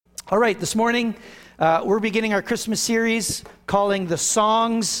All right, this morning we're beginning our Christmas series calling The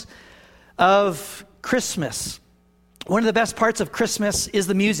Songs of Christmas. One of the best parts of Christmas is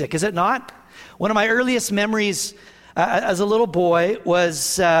the music, is it not? One of my earliest memories as a little boy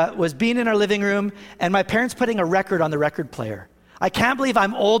was being in our living room and my parents putting a record on the record player. I can't believe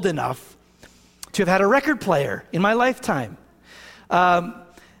I'm old enough to have had a record player in my lifetime. And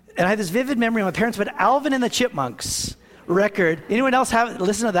I had this vivid memory of my parents put Alvin and the Chipmunks record. Anyone else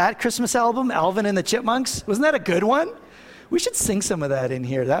listen to that Christmas album, Alvin and the Chipmunks? Wasn't that a good one? We should sing some of that in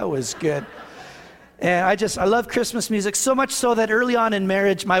here. That was good. And I love Christmas music so much so that early on in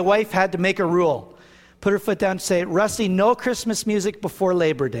marriage, my wife had to make a rule. Put her foot down and say, Rusty, no Christmas music before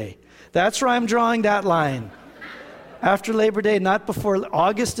Labor Day. That's where I'm drawing that line. After Labor Day, not before.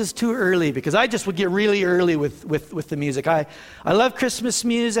 August is too early because I just would get really early with the music. I love Christmas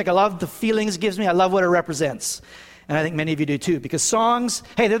music. I love the feelings it gives me. I love what it represents. And I think many of you do too, because songs,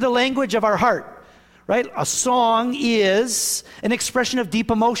 hey, they're the language of our heart, right? A song is an expression of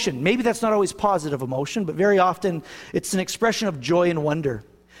deep emotion. Maybe that's not always positive emotion, but very often it's an expression of joy and wonder.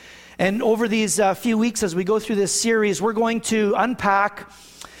 And over these few weeks as we go through this series, we're going to unpack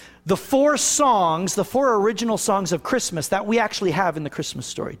the four original songs of Christmas that we actually have in the Christmas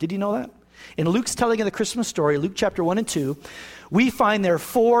story. Did you know that? In Luke's telling of the Christmas story, Luke chapter 1 and 2, we find there are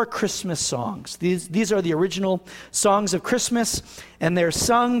four Christmas songs. These are the original songs of Christmas, and they're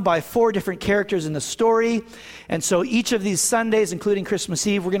sung by four different characters in the story. And so each of these Sundays, including Christmas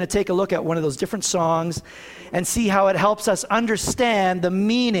Eve, we're going to take a look at one of those different songs and see how it helps us understand the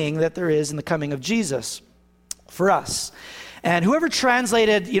meaning that there is in the coming of Jesus for us. And whoever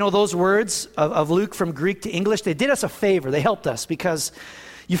translated, those words of Luke from Greek to English, they did us a favor. They helped us because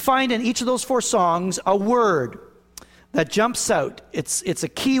you find in each of those four songs a word that jumps out. It's a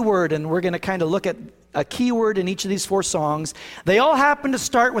key word, and we're going to kind of look at a key word in each of these four songs. They all happen to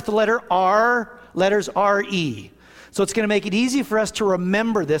start with the letter R, letters R-E. So it's going to make it easy for us to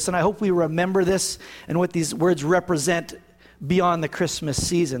remember this, and I hope we remember this and what these words represent beyond the Christmas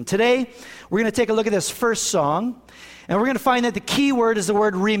season. Today, we're going to take a look at this first song, and we're going to find that the key word is the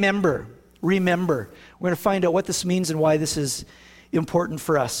word remember. Remember. We're going to find out what this means and why this is important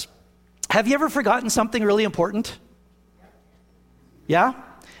for us. Have you ever forgotten something really important? Yeah?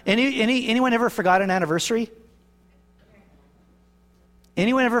 Anyone ever forgot an anniversary?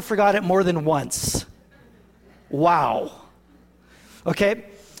 Anyone ever forgot it more than once? Wow. Okay.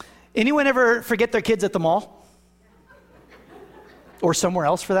 Anyone ever forget their kids at the mall? Or somewhere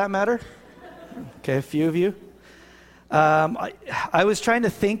else for that matter? Okay, a few of you. I was trying to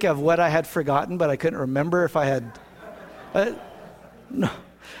think of what I had forgotten, but I couldn't remember if I had... No.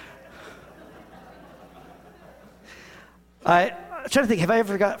 I'm trying to think, have I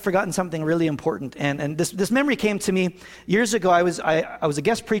ever forgotten something really important? And this memory came to me years ago. I was a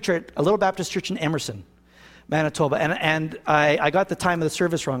guest preacher at a little Baptist church in Emerson, Manitoba, and I got the time of the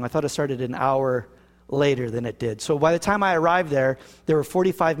service wrong. I thought it started an hour later than it did. So by the time I arrived there were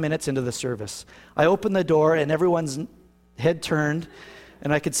 45 minutes into the service. I opened the door and everyone's head turned,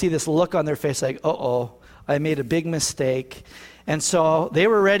 and I could see this look on their face like, uh-oh, I made a big mistake. And so they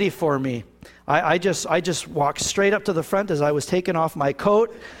were ready for me. I just walked straight up to the front as I was taking off my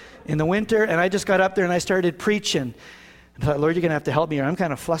coat in the winter, and I just got up there and I started preaching. I thought, Lord, you're going to have to help me here. I'm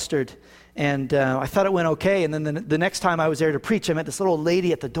kind of flustered. And I thought it went okay. And then the next time I was there to preach, I met this little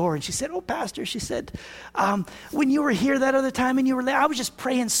lady at the door, and she said, oh, Pastor, she said, when you were here that other time and you were there, I was just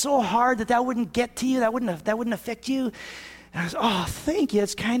praying so hard that wouldn't get to you, that wouldn't affect you. And I was, oh, thank you,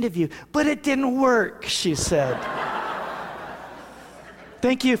 it's kind of you. But it didn't work, she said.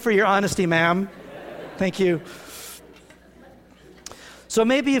 Thank you for your honesty, ma'am. Thank you. So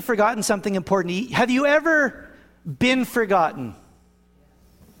maybe you've forgotten something important. Have you ever been forgotten?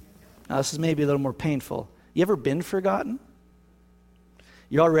 Now, this is maybe a little more painful. You ever been forgotten?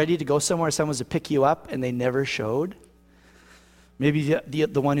 You're all ready to go somewhere, someone's to pick you up, and they never showed? Maybe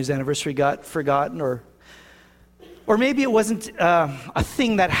the one whose anniversary got forgotten, or maybe it wasn't a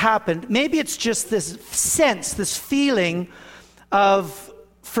thing that happened. Maybe it's just this sense, this feeling of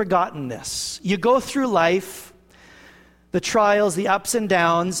forgottenness. You go through life, the trials, the ups and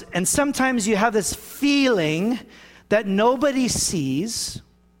downs, and sometimes you have this feeling that nobody sees,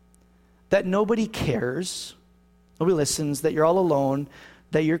 that nobody cares, nobody listens, that you're all alone,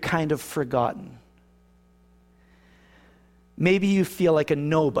 that you're kind of forgotten. Maybe you feel like a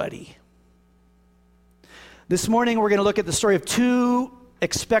nobody. This morning we're going to look at the story of two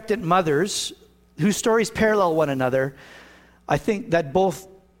expectant mothers whose stories parallel one another. I think that both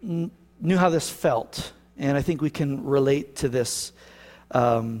knew how this felt, and I think we can relate to this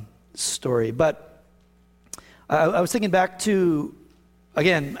story. But I was thinking back to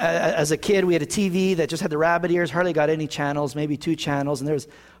Again, as a kid, we had a TV that just had the rabbit ears, hardly got any channels, maybe 2 channels, and there was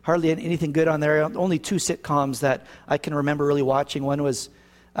hardly anything good on there. Only 2 sitcoms that I can remember really watching. One was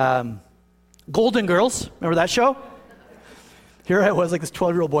Golden Girls. Remember that show? Here I was, like this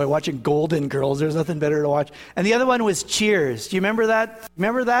 12-year-old boy watching Golden Girls. There's nothing better to watch. And the other one was Cheers. Do you remember that?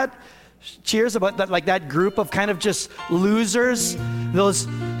 Remember that? Cheers, about that, like that group of kind of just losers. Those.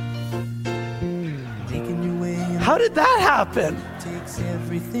 How did that happen? Takes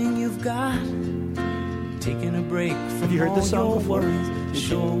everything you've got. Taking a break from Have you heard this song before? Do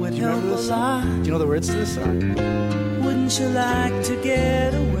you remember this song? Do you know the words to this song? Wouldn't you like to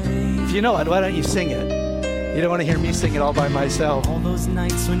get away? If you know it, why don't you sing it? You don't want to hear me sing it all by myself. All those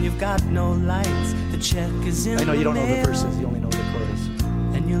nights when you've got no lights, the check is in. I know you don't know the mail, verses, you only know the chorus.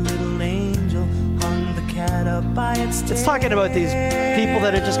 And your little angel hung the cat up by its tail. It's talking about these people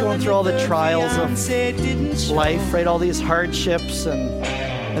that are just going through all the trials of life, right? All these hardships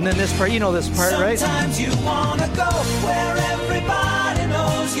and then this part, you know this part, right? Sometimes you want to go where everybody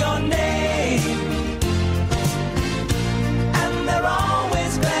knows your name. And they're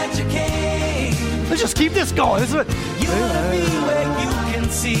always glad you came. Let's just keep this going. This is what... You want to be where you can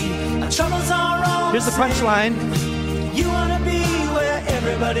see our troubles are all. Here's the punchline. You want to be where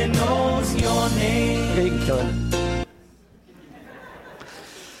everybody knows your name. Okay, you can kill it.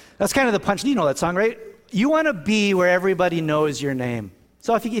 That's kind of the punch. You know that song, right? You want to be where everybody knows your name.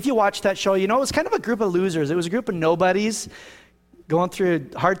 So if you watch that show, you know it was kind of a group of losers. It was a group of nobodies going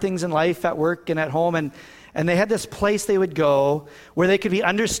through hard things in life at work and at home. And they had this place they would go where they could be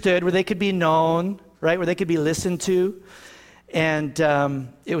understood, where they could be known, right? Where they could be listened to. And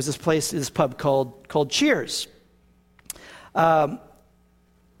it was this pub called Cheers.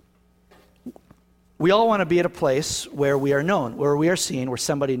 We all want to be at a place where we are known, where we are seen, where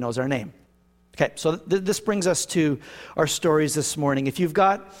somebody knows our name. Okay, so this brings us to our stories this morning. If you've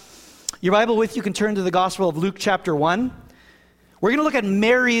got your Bible with you, you can turn to the Gospel of Luke chapter 1. We're going to look at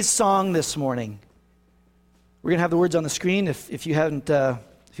Mary's song this morning. We're going to have the words on the screen if you don't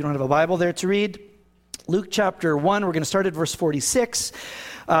have a Bible there to read. Luke chapter 1, we're going to start at verse 46.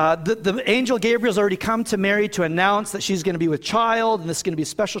 The angel Gabriel's already come to Mary to announce that she's going to be with child, and this is going to be a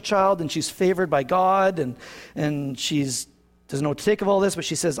special child, and she's favored by God, and she's doesn't know what to take of all this, but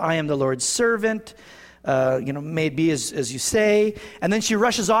she says, I am the Lord's servant, may it be as you say. And then she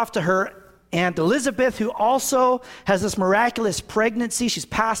rushes off to her Aunt Elizabeth, who also has this miraculous pregnancy. She's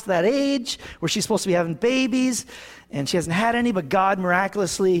past that age where she's supposed to be having babies, and she hasn't had any, but God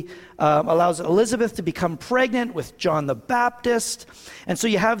miraculously allows Elizabeth to become pregnant with John the Baptist. And so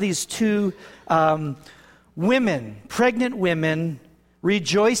you have these 2 pregnant women,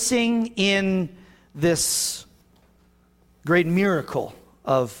 rejoicing in this great miracle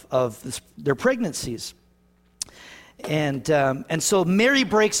of their pregnancies. And so Mary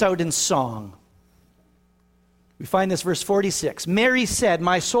breaks out in song. We find this verse 46. Mary said,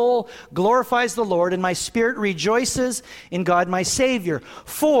 my soul glorifies the Lord, and my spirit rejoices in God my Savior.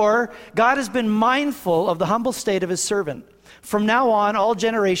 For God has been mindful of the humble state of his servant. From now on, all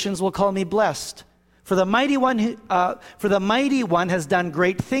generations will call me blessed. For the mighty one has done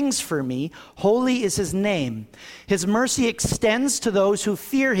great things for me. Holy is his name. His mercy extends to those who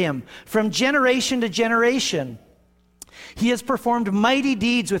fear him from generation to generation. He has performed mighty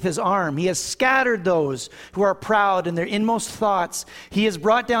deeds with his arm. He has scattered those who are proud in their inmost thoughts. He has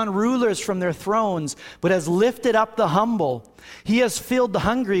brought down rulers from their thrones, but has lifted up the humble. He has filled the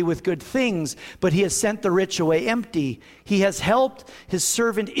hungry with good things, but he has sent the rich away empty. He has helped his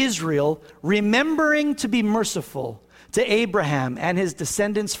servant Israel, remembering to be merciful to Abraham and his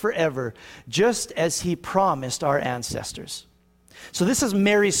descendants forever, just as he promised our ancestors. So this is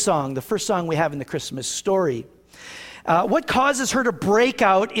Mary's song, the first song we have in the Christmas story. What causes her to break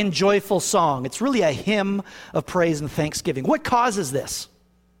out in joyful song? It's really a hymn of praise and thanksgiving. What causes this?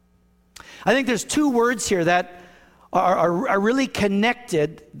 I think there's 2 words here that are really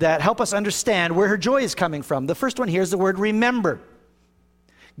connected that help us understand where her joy is coming from. The first one here is the word remember.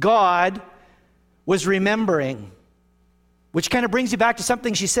 God was remembering, which kind of brings you back to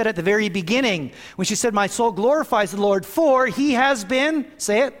something she said at the very beginning when she said, my soul glorifies the Lord, for he has been,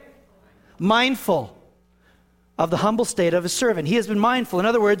 say it, mindful of the humble state of his servant. He has been mindful. In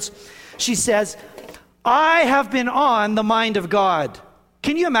other words, she says, I have been on the mind of God.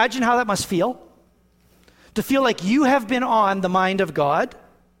 Can you imagine how that must feel? To feel like you have been on the mind of God?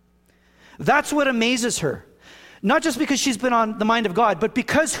 That's what amazes her. Not just because she's been on the mind of God, but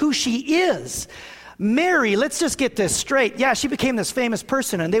because who she is. Mary, let's just get this straight. Yeah, she became this famous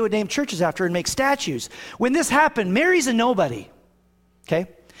person, and they would name churches after her and make statues. When this happened, Mary's a nobody. Okay?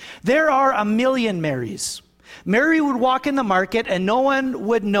 There are a million Marys. Mary would walk in the market and no one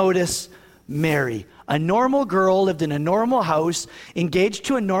would notice Mary. A normal girl lived in a normal house, engaged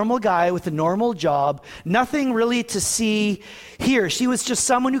to a normal guy with a normal job. Nothing really to see here. She was just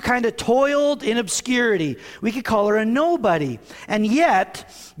someone who kind of toiled in obscurity. We could call her a nobody. And yet,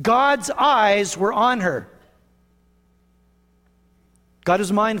 God's eyes were on her. God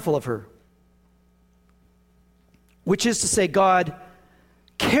was mindful of her. Which is to say, God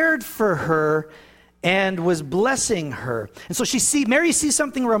cared for her and was blessing her. And so Mary sees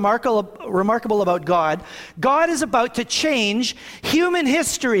something remarkable about God. God is about to change human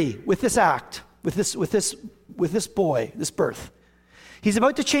history with this act, with this boy, this birth. He's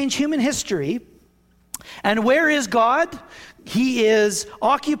about to change human history. And where is God? He is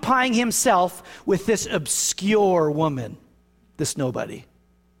occupying himself with this obscure woman, this nobody.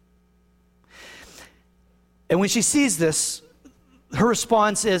 And when she sees this, her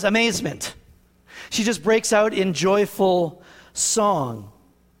response is amazement. She just breaks out in joyful song.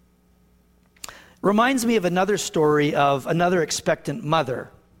 Reminds me of another story of another expectant mother.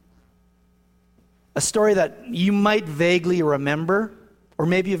 A story that you might vaguely remember, or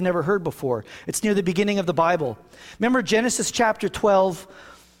maybe you've never heard before. It's near the beginning of the Bible. Remember Genesis chapter 12,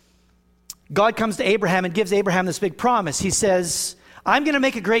 God comes to Abraham and gives Abraham this big promise. He says, I'm going to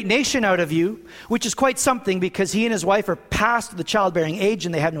make a great nation out of you, which is quite something because he and his wife are past the childbearing age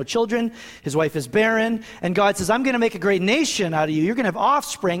and they have no children. His wife is barren. And God says, I'm going to make a great nation out of you. You're going to have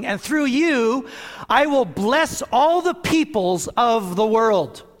offspring. And through you, I will bless all the peoples of the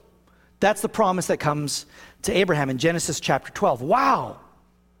world. That's the promise that comes to Abraham in Genesis chapter 12. Wow.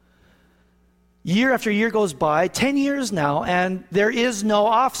 Year after year goes by, 10 years now, and there is no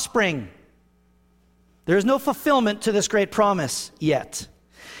offspring. There is no fulfillment to this great promise yet.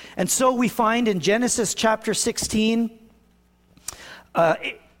 And so we find in Genesis chapter 16,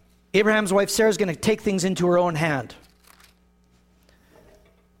 Abraham's wife Sarah is going to take things into her own hand.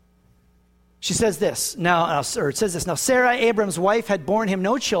 She says this, now Sarah, Abram's wife, had borne him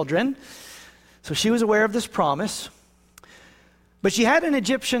no children, so she was aware of this promise. But she had an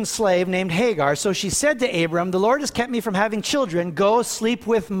Egyptian slave named Hagar, so she said to Abram, the Lord has kept me from having children, go sleep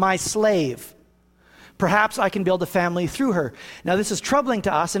with my slave. Perhaps I can build a family through her. Now this is troubling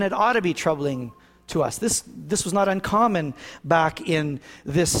to us, and it ought to be troubling to us. This was not uncommon back in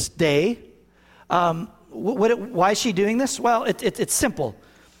this day. Why is she doing this? Well, it's simple.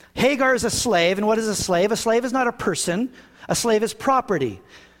 Hagar is a slave, and what is a slave? A slave is not a person. A slave is property.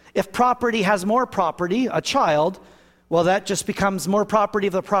 If property has more property, a child, well, that just becomes more property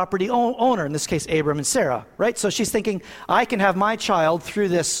of the property owner, in this case, Abram and Sarah, right? So she's thinking, I can have my child through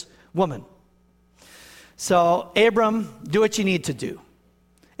this woman. So, Abram, do what you need to do.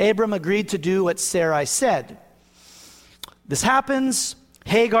 Abram agreed to do what Sarai said. This happens.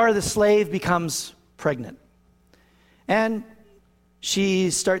 Hagar, the slave, becomes pregnant. And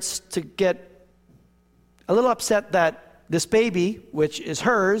she starts to get a little upset that this baby, which is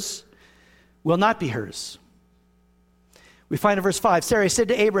hers, will not be hers. We find in verse 5, Sarai said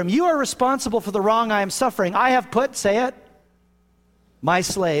to Abram, you are responsible for the wrong I am suffering. I have put, say it, my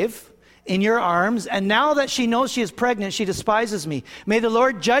slave in your arms, and now that she knows she is pregnant, she despises me. May the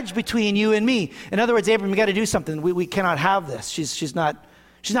Lord judge between you and me. In other words, Abram, you got to do something. We cannot have this. She's not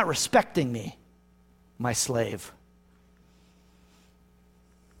respecting me, my slave.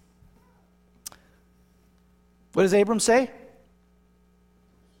 What does Abram say?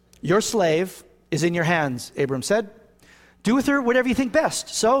 Your slave is in your hands, Abram said. Do with her whatever you think best.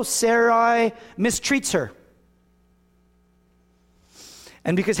 So Sarai mistreats her.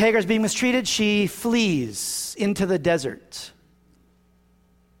 And because Hagar is being mistreated, she flees into the desert.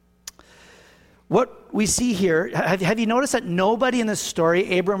 What we see here, have you noticed that nobody in this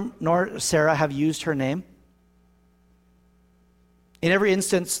story, Abram nor Sarah, have used her name? In every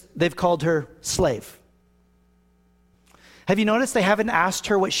instance, they've called her slave. Have you noticed they haven't asked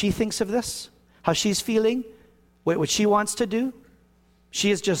her what she thinks of this? How she's feeling? What she wants to do?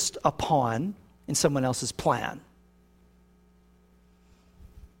 She is just a pawn in someone else's plan.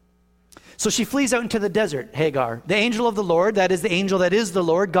 So she flees out into the desert, Hagar. The angel of the Lord, that is the angel that is the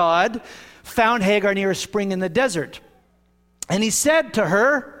Lord, God, found Hagar near a spring in the desert. And he said to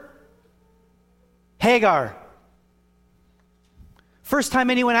her, Hagar. First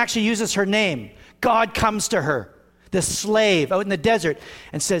time anyone actually uses her name. God comes to her, the slave out in the desert,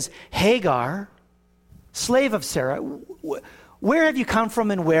 and says, Hagar, slave of Sarah, where have you come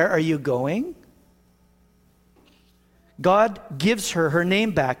from and where are you going? God gives her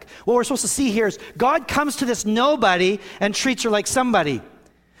name back. What we're supposed to see here is God comes to this nobody and treats her like somebody.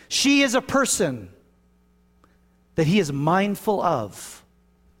 She is a person that he is mindful of.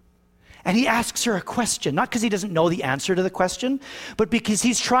 And he asks her a question, not because he doesn't know the answer to the question, but because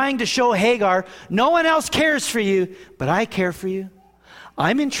he's trying to show Hagar, no one else cares for you, but I care for you.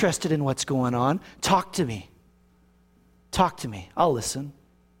 I'm interested in what's going on. Talk to me. Talk to me. I'll listen.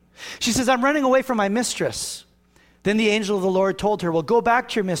 She says, I'm running away from my mistress. Then the angel of the Lord told her, well, go back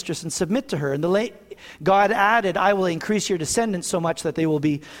to your mistress and submit to her. And God added, I will increase your descendants so much that they will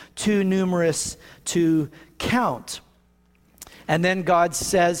be too numerous to count. And then God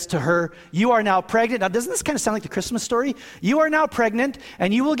says to her, you are now pregnant. Now, doesn't this kind of sound like the Christmas story? You are now pregnant,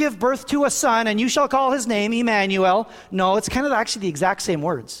 and you will give birth to a son, and you shall call his name Emmanuel. No, it's kind of actually the exact same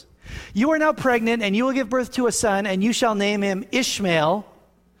words. You are now pregnant, and you will give birth to a son, and you shall name him Ishmael,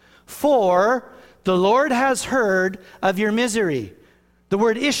 for the Lord has heard of your misery. The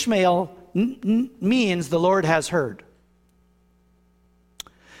word Ishmael means the Lord has heard.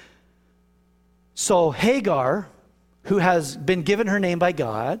 So Hagar, who has been given her name by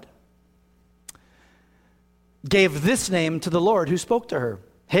God, gave this name to the Lord who spoke to her.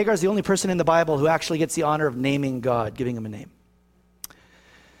 Hagar is the only person in the Bible who actually gets the honor of naming God, giving him a name.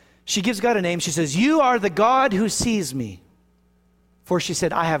 She gives God a name. She says, you are the God who sees me. For she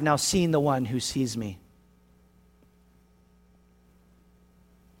said, I have now seen the one who sees me.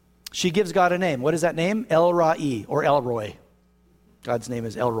 She gives God a name. What is that name? El Roi, or Elroy. God's name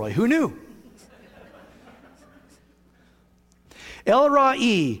is Elroy. Who knew? El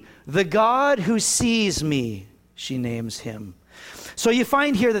Roi, the God who sees me, she names him. So you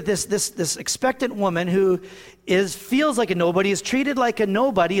find here that this expectant woman who feels like a nobody, is treated like a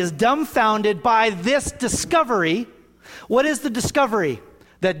nobody, is dumbfounded by this discovery. What is the discovery?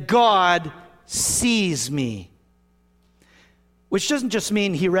 That God sees me. Which doesn't just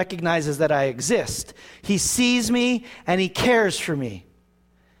mean he recognizes that I exist. He sees me and he cares for me.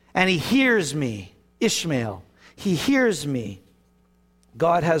 And he hears me. Ishmael. He hears me.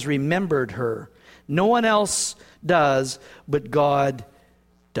 God has remembered her. No one else does, but God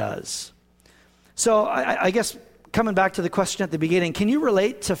does. So I guess coming back to the question at the beginning, can you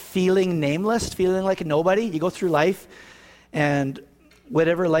relate to feeling nameless, feeling like a nobody? You go through life and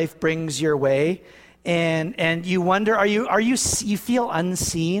whatever life brings your way, and you wonder, you feel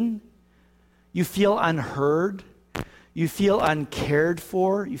unseen? You feel unheard? You feel uncared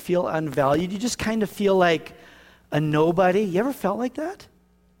for? You feel unvalued? You just kind of feel like a nobody? You ever felt like that?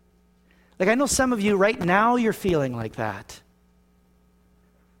 Like, I know some of you right now, you're feeling like that.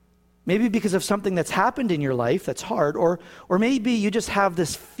 Maybe because of something that's happened in your life that's hard, or maybe you just have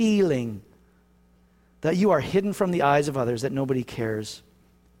this feeling that you are hidden from the eyes of others, that nobody cares.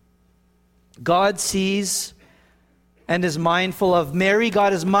 God sees and is mindful of Mary.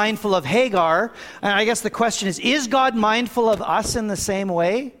 God is mindful of Hagar. And I guess the question is God mindful of us in the same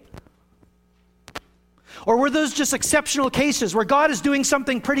way? Or were those just exceptional cases where God is doing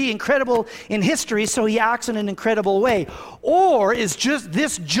something pretty incredible in history, so he acts in an incredible way? Or is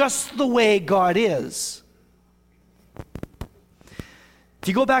this just the way God is? If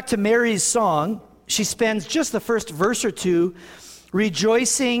you go back to Mary's song, she spends just the first verse or two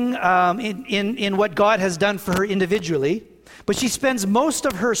rejoicing in what God has done for her individually. But she spends most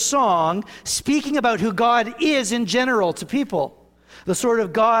of her song speaking about who God is in general to people. The sort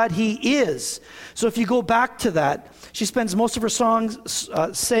of God he is. So if you go back to that, she spends most of her songs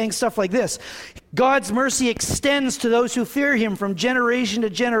saying stuff like this. God's mercy extends to those who fear him from generation to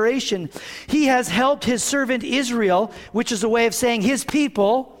generation. He has helped his servant Israel, which is a way of saying his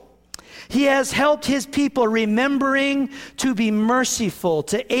people. He has helped his people, remembering to be merciful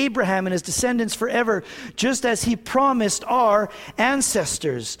to Abraham and his descendants forever, just as he promised our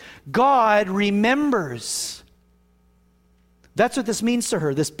ancestors. God remembers. That's what this means to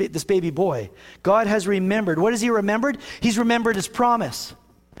her, this baby boy. God has remembered. What has he remembered? He's remembered his promise.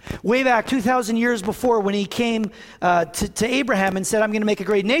 Way back 2,000 years before, when he came to Abraham and said, I'm going to make a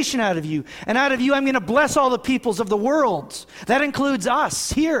great nation out of you. And out of you, I'm going to bless all the peoples of the world. That includes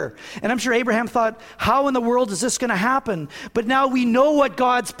us here. And I'm sure Abraham thought, how in the world is this going to happen? But now we know what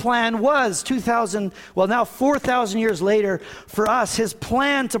God's plan was 4,000 years later for us. His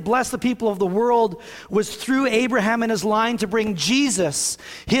plan to bless the people of the world was through Abraham and his line to bring Jesus,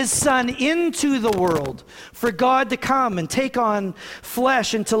 his son, into the world. For God to come and take on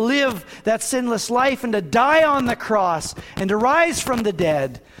flesh and to live that sinless life and to die on the cross and to rise from the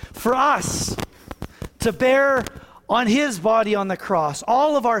dead for us, to bear on his body on the cross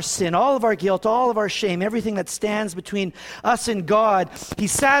all of our sin, all of our guilt, all of our shame, everything that stands between us and God. He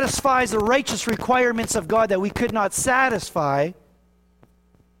satisfies the righteous requirements of God that we could not satisfy.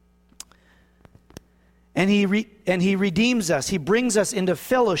 And he redeems us. He brings us into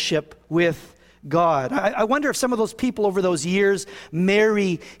fellowship with God. I wonder if some of those people over those years,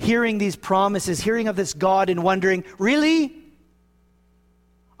 Mary, hearing these promises, hearing of this God and wondering, really?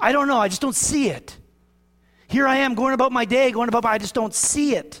 I don't know, I just don't see it. Here I am going about my day, I just don't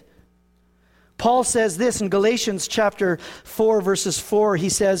see it. Paul says this in Galatians chapter 4, verses 4. He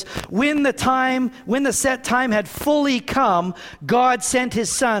says, when the set time had fully come, God sent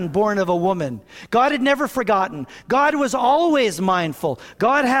his son, born of a woman. God had never forgotten. God was always mindful.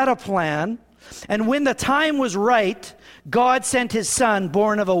 God had a plan. And when the time was right, God sent his son,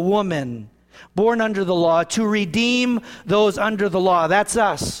 born of a woman, born under the law, to redeem those under the law. That's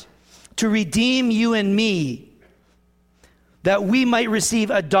us. To redeem you and me, that we might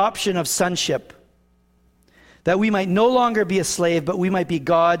receive adoption of sonship, that we might no longer be a slave, but we might be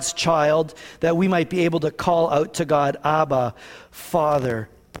God's child, that we might be able to call out to God, Abba, Father.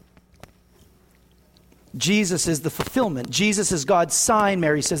 Jesus is the fulfillment. Jesus is God's sign,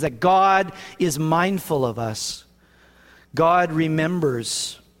 Mary says, that God is mindful of us. God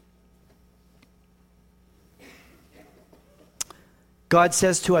remembers. God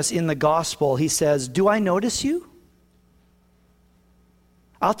says to us in the gospel, he says, do I notice you?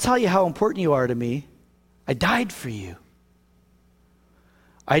 I'll tell you how important you are to me. I died for you.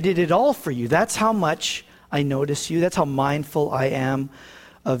 I did it all for you. That's how much I notice you. That's how mindful I am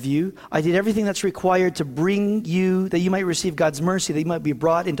of you. I did everything that's required to bring you, that you might receive God's mercy, that you might be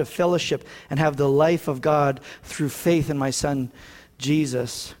brought into fellowship and have the life of God through faith in my Son,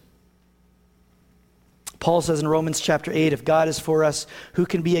 Jesus. Paul says in Romans chapter 8, if God is for us, who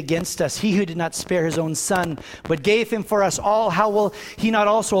can be against us? He who did not spare his own son, but gave him for us all, how will he not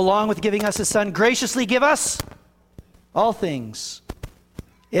also, along with giving us his son, graciously give us all things?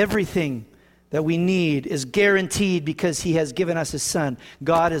 Everything that we need is guaranteed because he has given us his son.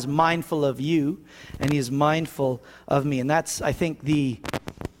 God is mindful of you, and he is mindful of me. And that's, I think, the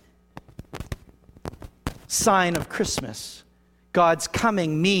sign of Christmas. God's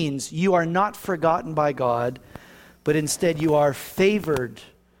coming means you are not forgotten by God, but instead you are favored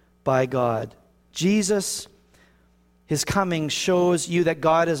by God. Jesus, his coming shows you that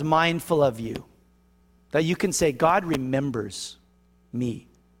God is mindful of you. That you can say, God remembers me.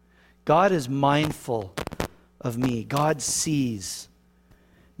 God is mindful of me. God sees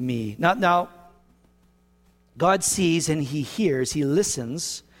me. Now, God sees and he hears, he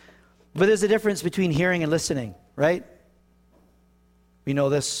listens, but there's a difference between hearing and listening, right? We know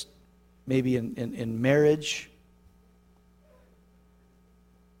this maybe in marriage.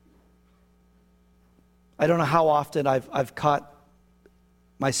 I don't know how often I've caught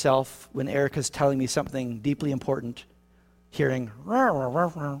myself when Erica's telling me something deeply important, hearing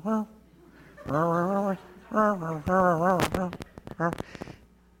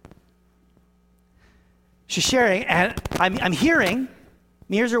she's sharing, and I'm hearing,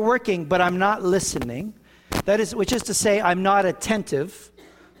 my ears are working, but I'm not listening. That is, which is to say, I'm not attentive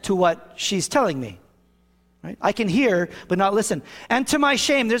to what she's telling me. Right? I can hear, but not listen. And to my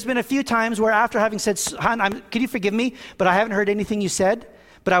shame, there's been a few times where after having said, "Hon, could you forgive me? But I haven't heard anything you said,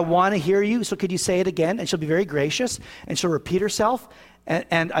 but I want to hear you, so could you say it again?" And she'll be very gracious, and she'll repeat herself,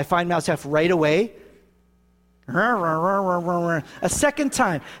 and I find myself right away, a second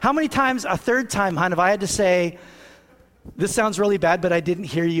time. How many times, a third time, hon, have I had to say, "This sounds really bad, but I didn't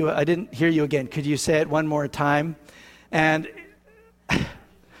hear you again. Could you say it one more time?" And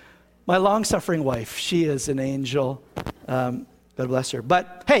my long-suffering wife, she is an angel. God bless her.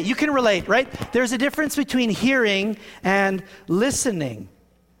 But hey, you can relate, right? There's a difference between hearing and listening.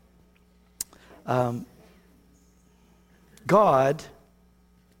 God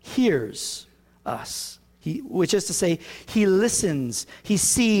hears us. Which is to say, he listens, he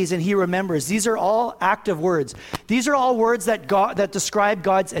sees, and he remembers. These are all active words. These are all words that describe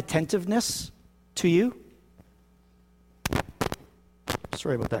God's attentiveness to you.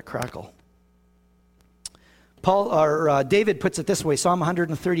 Sorry about that crackle. David puts it this way, Psalm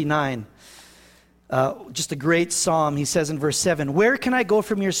 139. Just a great psalm. He says in verse 7, "Where can I go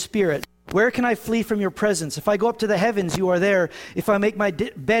from your spirit? Where can I flee from your presence? If I go up to the heavens, you are there. If I make my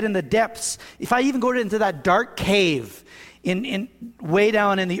bed in the depths, if I even go into that dark cave in way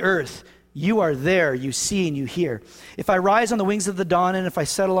down in the earth, you are there, you see and you hear. If I rise on the wings of the dawn, and if I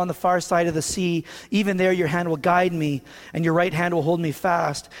settle on the far side of the sea, even there your hand will guide me, and your right hand will hold me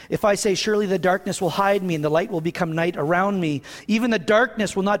fast. If I say, surely the darkness will hide me, and the light will become night around me, even the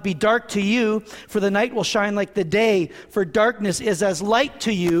darkness will not be dark to you, for the night will shine like the day, for darkness is as light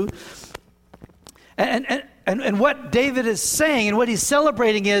to you." And what David is saying and what he's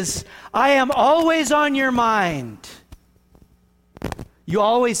celebrating is, I am always on your mind. You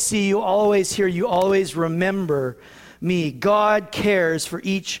always see, you always hear, you always remember me. God cares for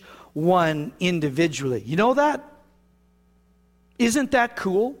each one individually. You know that? Isn't that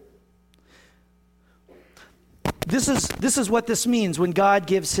cool? This is what this means when God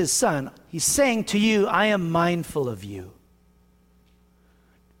gives his son. He's saying to you, I am mindful of you.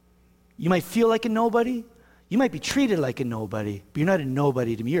 You might feel like a nobody. You might be treated like a nobody, but you're not a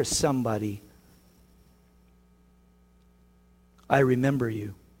nobody to me. You're somebody. I remember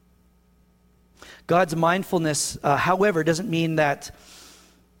you. God's mindfulness, however, doesn't mean that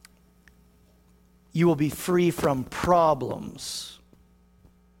you will be free from problems.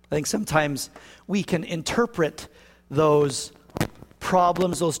 I think sometimes we can interpret those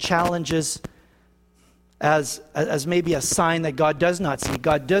problems, those challenges, as maybe a sign that God does not see,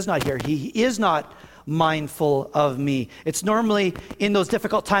 God does not hear. He is not mindful of me. It's normally in those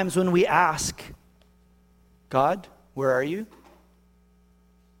difficult times when we ask, God, where are you?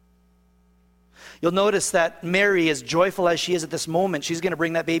 You'll notice that Mary, as joyful as she is at this moment, she's going to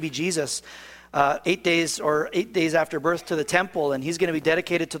bring that baby Jesus 8 days after birth to the temple, and he's going to be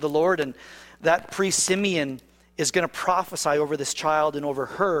dedicated to the Lord. And that priest Simeon is going to prophesy over this child and over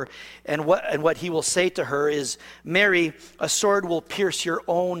her. And what he will say to her is, Mary, a sword will pierce your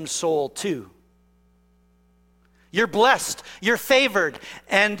own soul too. You're blessed, you're favored,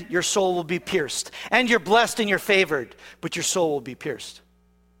 and your soul will be pierced. And you're blessed and you're favored, but your soul will be pierced.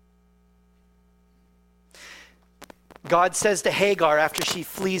 God says to Hagar after she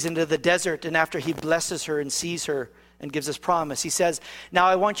flees into the desert and after he blesses her and sees her and gives us promise, he says, now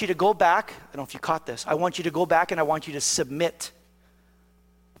I want you to go back. I don't know if you caught this. I want you to go back and I want you to submit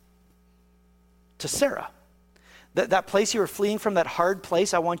to Sarah. That place you were fleeing from, that hard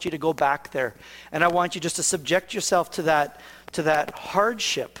place, I want you to go back there. And I want you just to subject yourself to that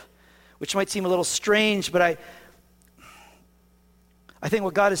hardship, which might seem a little strange, but I think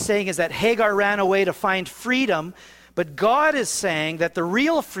what God is saying is that Hagar ran away to find freedom, but God is saying that the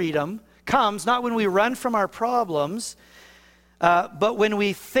real freedom comes not when we run from our problems, but when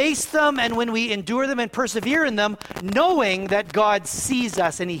we face them and when we endure them and persevere in them, knowing that God sees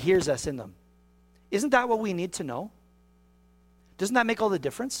us and he hears us in them. Isn't that what we need to know? Doesn't that make all the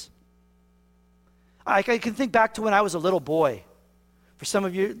difference? I can think back to when I was a little boy. For some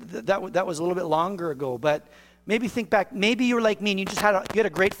of you, that was a little bit longer ago, but maybe think back. Maybe you were like me and you had a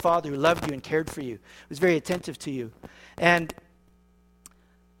great father who loved you and cared for you, was very attentive to you. And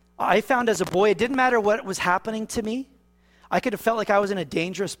I found as a boy, it didn't matter what was happening to me. I could have felt like I was in a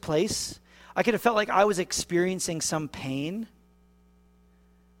dangerous place. I could have felt like I was experiencing some pain.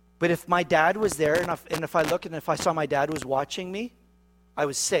 But if my dad was there, and if I looked and if I saw my dad was watching me, I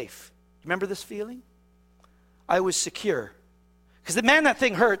was safe. Remember this feeling? I was secure. Because man, that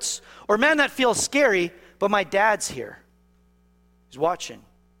thing hurts, or man, that feels scary, but my dad's here. He's watching.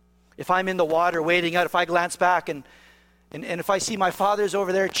 If I'm in the water waiting out, if I glance back and if I see my father's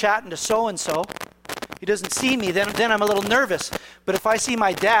over there chatting to so-and-so, he doesn't see me, then I'm a little nervous. But if I see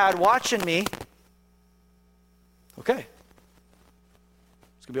my dad watching me, okay.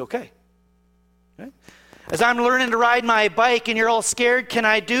 It's going to be okay. As I'm learning to ride my bike and you're all scared, can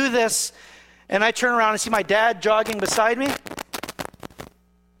I do this? And I turn around and see my dad jogging beside me.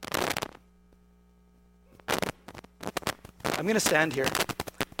 I'm going to stand here.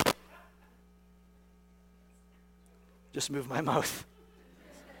 Just move my mouth.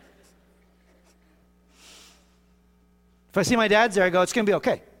 If I see my dad's there, I go, it's going to be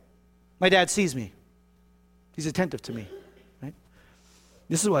okay. My dad sees me. He's attentive to me. Right?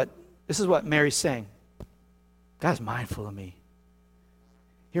 This is what Mary's saying. God's mindful of me.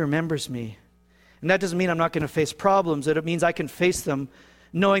 He remembers me. And that doesn't mean I'm not going to face problems. It means I can face them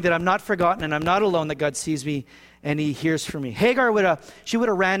knowing that I'm not forgotten and I'm not alone, that God sees me and he hears from me. Hagar would have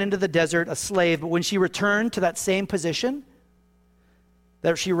ran into the desert a slave, but when she returned to that same position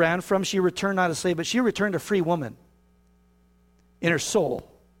that she ran from, she returned not a slave, but she returned a free woman in her soul.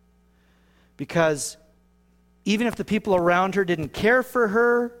 Because even if the people around her didn't care for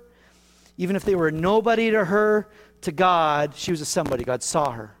her, even if they were nobody to her, to God, she was a somebody. God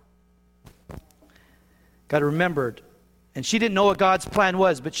saw her. God remembered. And she didn't know what God's plan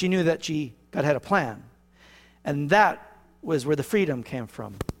was, but she knew that God had a plan. And that was where the freedom came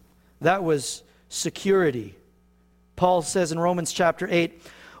from. That was security. Paul says in Romans chapter 8,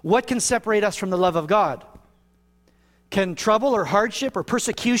 what can separate us from the love of God? Can trouble or hardship or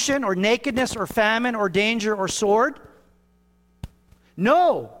persecution or nakedness or famine or danger or sword?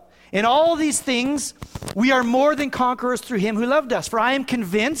 No. In all these things, we are more than conquerors through him who loved us. For I am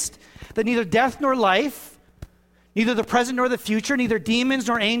convinced that neither death nor life, neither the present nor the future, neither demons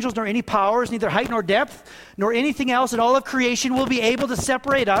nor angels nor any powers, neither height nor depth, nor anything else in all of creation will be able to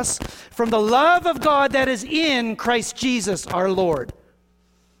separate us from the love of God that is in Christ Jesus our Lord.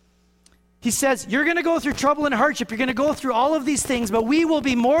 He says, you're going to go through trouble and hardship. You're going to go through all of these things, but we will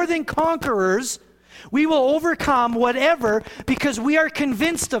be more than conquerors. We will overcome whatever because we are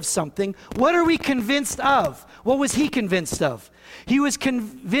convinced of something. What are we convinced of? What was he convinced of? He was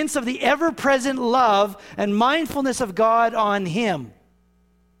convinced of the ever-present love and mindfulness of God on him,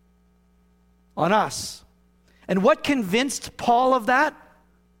 on us. And what convinced Paul of that?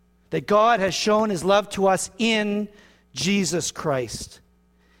 That God has shown his love to us in Jesus Christ.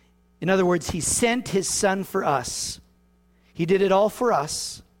 In other words, he sent his son for us. He did it all for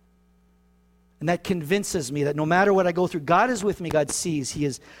us. And that convinces me that no matter what I go through, God is with me, God sees, he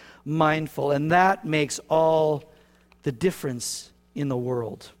is mindful. And that makes all the difference in the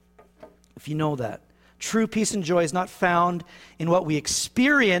world. If you know that. True peace and joy is not found in what we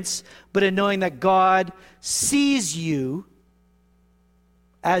experience, but in knowing that God sees you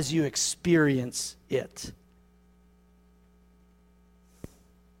as you experience it.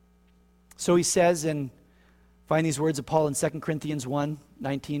 So he says, and find these words of Paul in 2 Corinthians 1,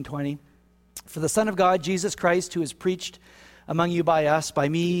 19, 20. For the Son of God, Jesus Christ, who is preached among you by us, by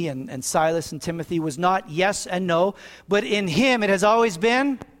me and Silas and Timothy, was not yes and no, but in him it has always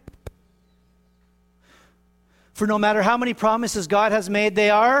been. For no matter how many promises God has made, they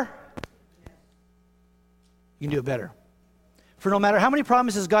are. You can do it better. For no matter how many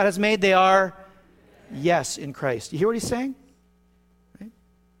promises God has made, they are yes in Christ. You hear what he's saying? Right?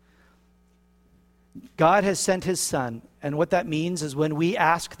 God has sent his Son, and what that means is when we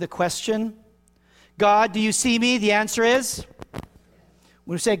ask the question, God, do you see me? The answer is.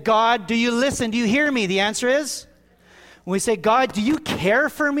 When we say, God, do you listen? Do you hear me? The answer is. When we say, God, do you care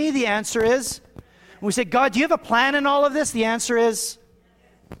for me? The answer is. When we say, God, do you have a plan in all of this? The answer is.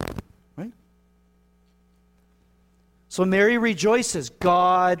 Right? So Mary rejoices.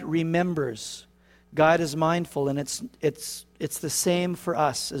 God remembers. God is mindful. And it's the same for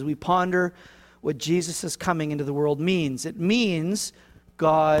us as we ponder what Jesus is coming into the world means. It means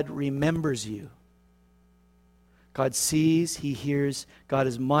God remembers you. God sees, he hears, God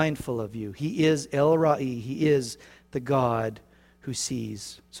is mindful of you. He is El Ra'i, he is the God who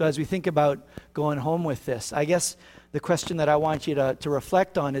sees. So as we think about going home with this, I guess the question that I want you to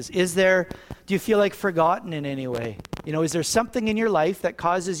reflect on is do you feel like forgotten in any way? You know, is there something in your life that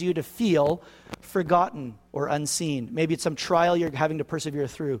causes you to feel forgotten or unseen? Maybe it's some trial you're having to persevere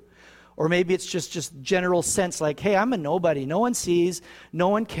through. Or maybe it's just general sense like, hey, I'm a nobody. No one sees, no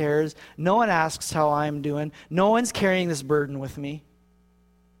one cares, no one asks how I'm doing, no one's carrying this burden with me.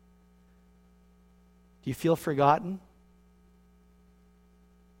 Do you feel forgotten?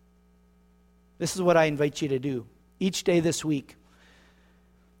 This is what I invite you to do each day this week.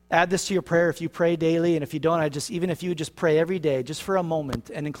 Add this to your prayer if you pray daily, and if you don't, even if you just pray every day, just for a moment,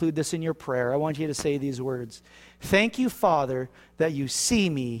 and include this in your prayer, I want you to say these words. Thank you, Father, that you see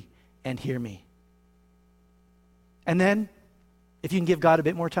me and hear me. And then, if you can give God a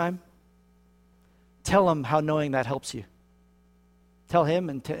bit more time, tell him how knowing that helps you. Tell him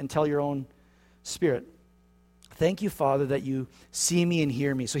and tell your own spirit. Thank you, Father, that you see me and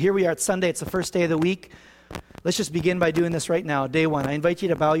hear me. So here we are. It's Sunday. It's the first day of the week. Let's just begin by doing this right now. Day one. I invite you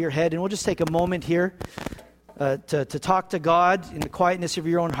to bow your head, and we'll just take a moment here to talk to God in the quietness of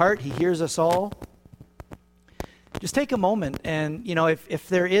your own heart. He hears us all. Just take a moment, and if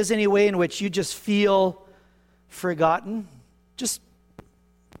there is any way in which you just feel forgotten, just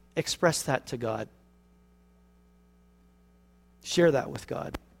express that to God. Share that with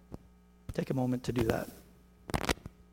God. Take a moment to do that.